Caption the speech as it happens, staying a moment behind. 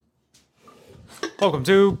Welcome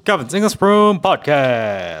to Kevin's English Room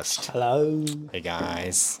Podcast. Hello. Hey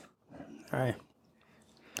guys. All right.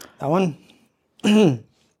 That one.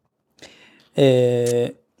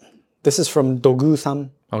 This is from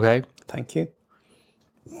Dogu-san. Okay. Thank you.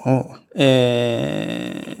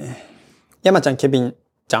 山ちゃん、ケビン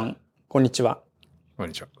ちゃん、こんにちは。こん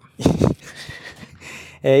にちは。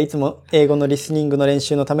いつも英語のリスニングの練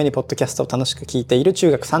習のためにポッドキャストを楽しく聞いている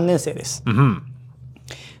中学3年生です。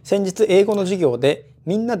先日英語の授業で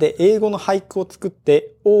みんなで英語の俳句を作っ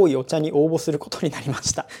て多いお茶に応募することになりま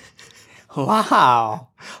した。Wow!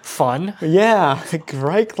 Fun? Yeah,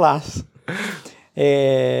 great class.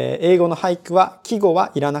 英語の俳句は記号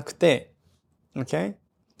はいらなくて、okay?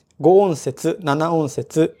 5音節、7音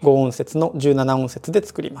節、5音節の17音節で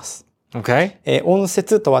作ります。Okay. 音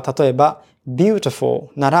節とは例えば beautiful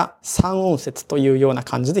なら3音節というような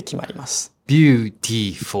感じで決まります。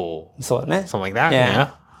Beautiful. そうだね。Something like that?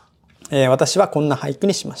 Yeah. 私はこんな俳句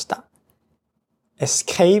にしました。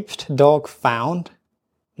Escaped dog found,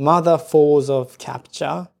 mother falls of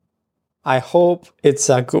capture. I hope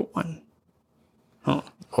it's a good one.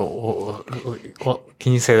 Well,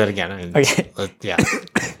 can you say that again? Okay. Yeah.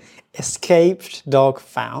 Escaped dog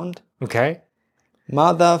found. Okay.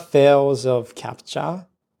 Mother fails of capture.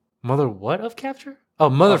 Mother what of capture? Oh,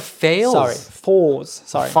 mother fails. Sorry, falls.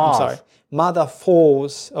 Sorry, Falls. I'm sorry. Mother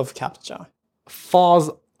falls of capture. Falls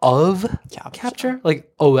of capture?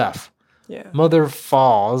 Like OF. Yeah. Mother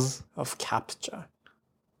falls Of capture.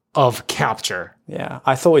 of capture. Yeah,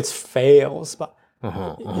 I thought it's fails, but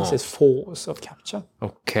it says falls of capture.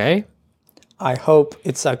 Okay. I hope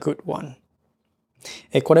it's a good one.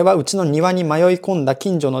 これはうちの庭に迷い込んだ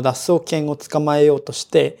近所の脱走犬を捕まえようとし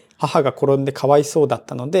て母が転んでかわいそうだっ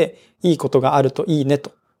たのでいいことがあるといいね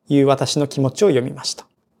という私の気持ちを読みました。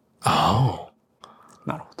Oh.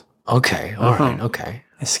 なるほど。Okay. All right. Okay.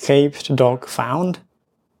 Escaped dog found.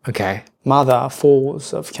 Okay. Mother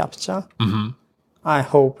falls of capture. I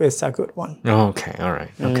hope it's a good one. Okay. All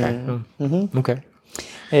right. Okay.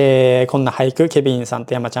 Okay. こんな俳句ケビンさん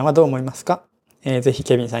と山ちゃんはどう思いますか？ぜひ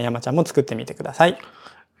ケビンさん山ちゃんも作ってみてください。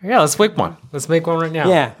Yeah, let's make one. Let's make one right now.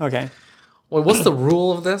 Yeah, okay. Well, what's the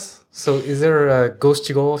rule of this? So is there a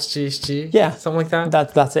ghosty ghosty? Yeah. Something like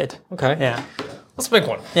that? That's it. Okay. Yeah. Let's make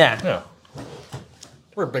one. Yeah. Yeah.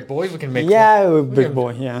 We're big boys. We can make Yeah, one. we're big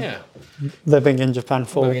boy. Yeah. Yeah. Living in Japan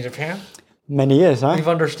for Living in Japan. many years, huh? We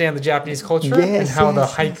understand the Japanese culture and how the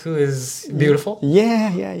haiku is beautiful.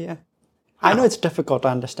 Yeah. I know it's difficult to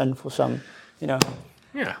understand for some, Yeah.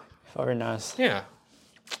 foreigners. Yeah.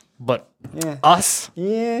 But Yeah. us?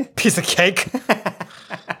 Yeah. Piece of cake.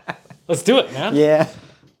 Let's do it, man. Yeah.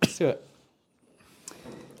 Let's do it.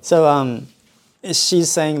 So,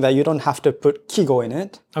 she's saying that you don't have to put kigo in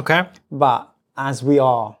it, Okay. but as we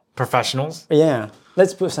are, Professionals.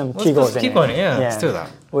 let's put some Let's kigos keep in going. it. Yeah, let's do that.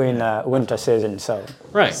 We're in winter season, so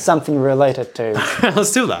Right. something related to,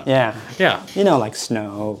 Let's do that. Yeah, like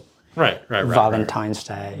snow, Right. Valentine's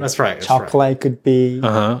Day. That's right. Chocolate could be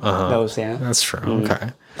those, yeah. That's true.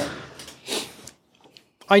 Okay.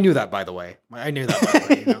 I knew that, by the way. I knew that, by the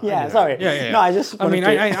way. You know, I Yeah, knew sorry. that. Yeah. No, I just I mean,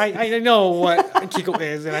 wanted to- I know what Kiko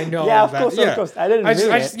is, and I know Yeah, of that. course, of course. I didn't I just,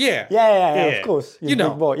 mean I it. just, yeah. Yeah, of course. You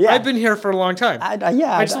know, big boy. Yeah. I've been here for a long time. I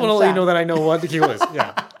I just want to let you know that I know what the Kiko is.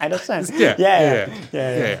 Yeah. I understand. Yeah.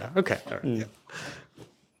 Yeah. Okay. All right. Yeah.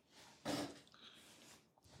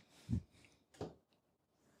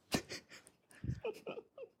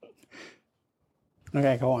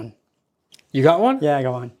 Okay, go on. You got one? Yeah,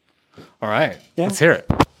 go on. All right. Yeah. Let's hear it.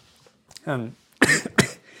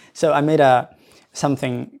 So I made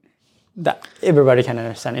something that everybody can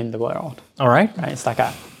understand in the world. All right. Right? It's like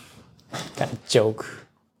a kind of joke.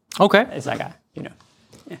 Okay. It's like a,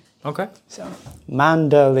 Okay. So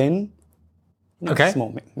mandolin. Okay.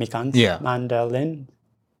 Small mikans. Yeah. Mandolin.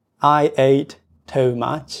 I ate too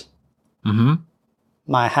much.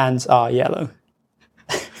 My hands are yellow.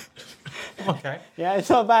 Okay. Yeah, it's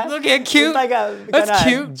not bad. Okay, cute. It's like a That's kinda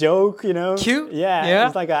cute. joke, Cute? Yeah. Yeah.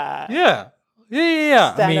 It's like a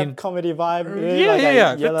Yeah. stand-up comedy vibe.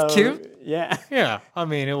 Yeah. Yellow, That's cute. Yeah. Yeah. I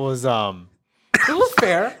mean, it was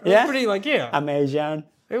fair. It Yeah? was pretty I'm Asian.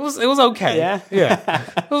 It was okay. Yeah? Yeah.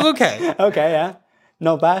 It was okay. Okay, yeah.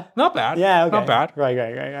 Not bad. Not bad. Yeah, okay. Not bad.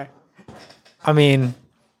 Right. I mean,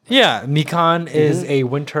 yeah, mikan is a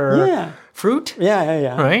winter fruit,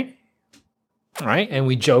 Yeah. right? And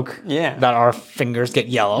we joke that our fingers get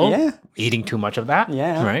yellow eating too much of that,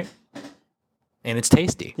 right? And it's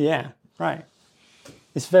tasty. Yeah, right.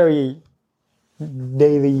 It's very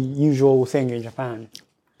daily usual thing in Japan.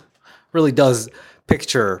 Really does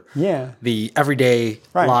picture Yeah. the everyday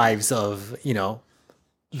Right. lives of,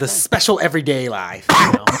 the special everyday life.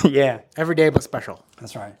 You know? Yeah. Everyday but special.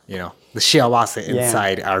 That's right. You know, the shiawase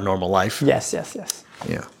inside our normal life. Yes.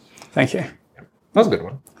 Yeah. Thank you. That was a good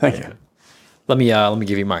one. Thank you. Let me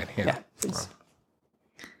give you mine. Yeah, please.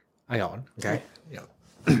 I got one. Okay. Yeah.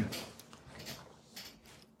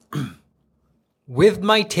 With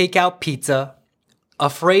my takeout pizza,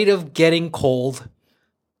 afraid of getting cold,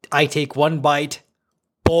 I take one bite.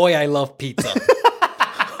 Boy, I love pizza.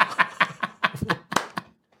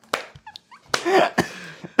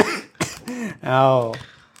 Oh,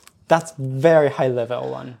 that's very high level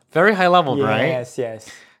one. Very high level, right? Yes.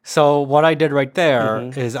 So what I did right there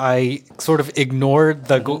is I sort of ignored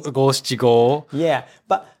the goshchigo. Yeah,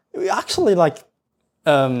 but we actually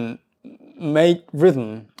made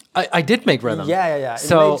rhythm. I did make rhythm. Yeah. It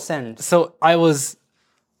made sense. So I was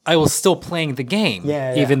still playing the game,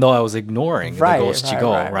 even though I was ignoring the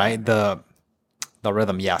goshchigo, right? The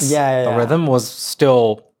rhythm, yes. Yeah. The rhythm was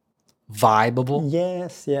still vibeable.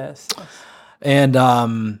 Yes. And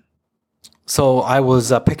so I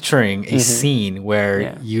was picturing a scene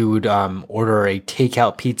where you would order a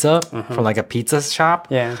takeout pizza from like a pizza shop.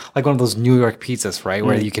 Yeah. Like one of those New York pizzas, right?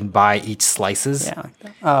 Where you can buy each slices. Yeah.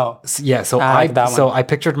 Like that. Oh. So I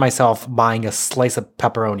pictured myself buying a slice of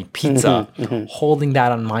pepperoni pizza, holding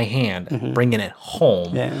that on my hand, bringing it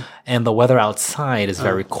home. Yeah. And the weather outside is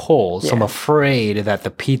very cold. So I'm afraid that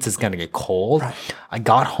the pizza is going to get cold. Right. I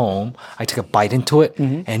got home, I took a bite into it,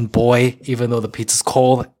 and boy, even though the pizza's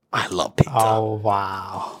cold, I love pizza. Oh,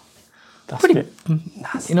 wow. That's pretty,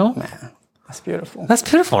 you know? Man, that's beautiful. That's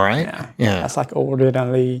beautiful, right? Yeah. That's like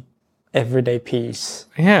ordinary, everyday peace.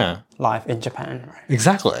 Yeah. Life in Japan, right?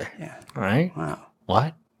 Exactly. Yeah. Right? Wow.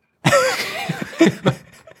 What?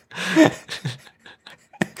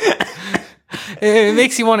 It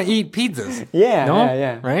makes you want to eat pizzas. Yeah, no?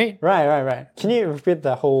 yeah. Right? Right. Can you repeat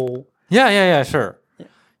the whole... Yeah, sure. Yeah.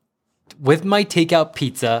 With my takeout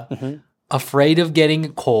pizza, afraid of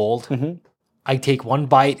getting cold, I take one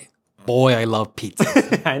bite. Boy, I love pizza.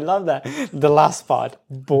 I love that. The last part.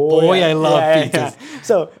 Boy, I love pizzas. Yeah.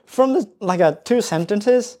 So from the two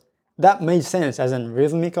sentences, that made sense as in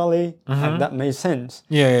rhythmically. Like that made sense.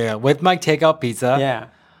 Yeah. With my takeout pizza. Yeah.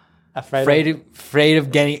 Afraid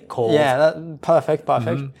of getting cold. Yeah, perfect.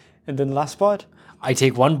 And then the last part. I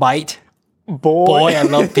take one bite. Boy, I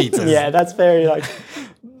love pizzas. Yeah, that's very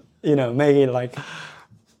making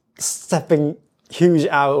stepping huge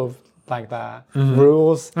out of the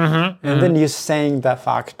rules, and then you're saying the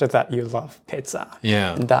fact that you love pizza.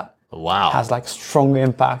 Yeah, and that has strong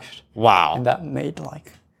impact. Wow, and that made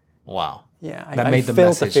wow. Yeah, that made the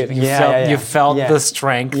message. You felt the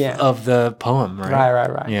strength of the poem, right?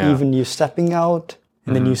 Right. Yeah. Even you stepping out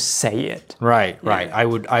and then you say it. Right.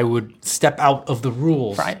 I would step out of the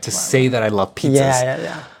rules to say that I love pizzas.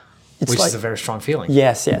 Yeah. Which is a very strong feeling.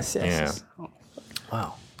 Yes. Yeah.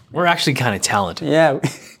 Wow. We're actually kind of talented. Yeah.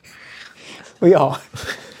 We are.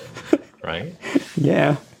 Right?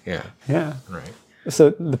 Yeah. Right. So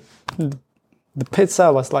the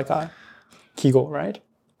pizza was like a kigo, right?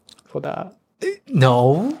 For the...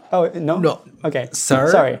 No. Oh, no? No. Okay.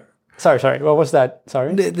 Sir? Sorry. What was that?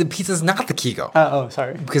 Sorry? The pizza's not the kigo. Oh,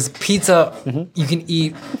 sorry. Because pizza, you can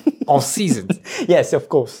eat all seasons. Yes, of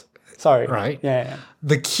course. Sorry. Right? Yeah.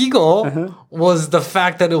 The kigo was the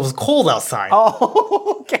fact that it was cold outside.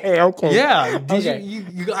 Oh, okay. Yeah. I can't believe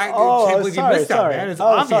you missed that, man. It's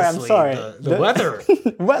obviously the weather.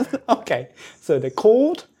 Okay. So the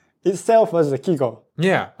cold itself was the kigo.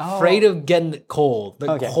 Yeah. Afraid of getting cold.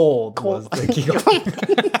 The cold was the kigo.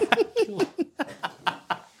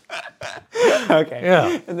 Okay.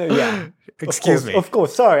 Yeah. Excuse me. Of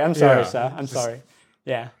course. Sorry. I'm sorry, sir. I'm sorry.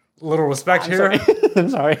 Yeah. A little respect here. I'm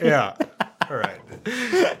sorry. Yeah. All right.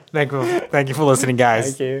 Thank you for listening,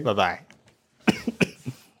 guys. Thank you. Bye-bye.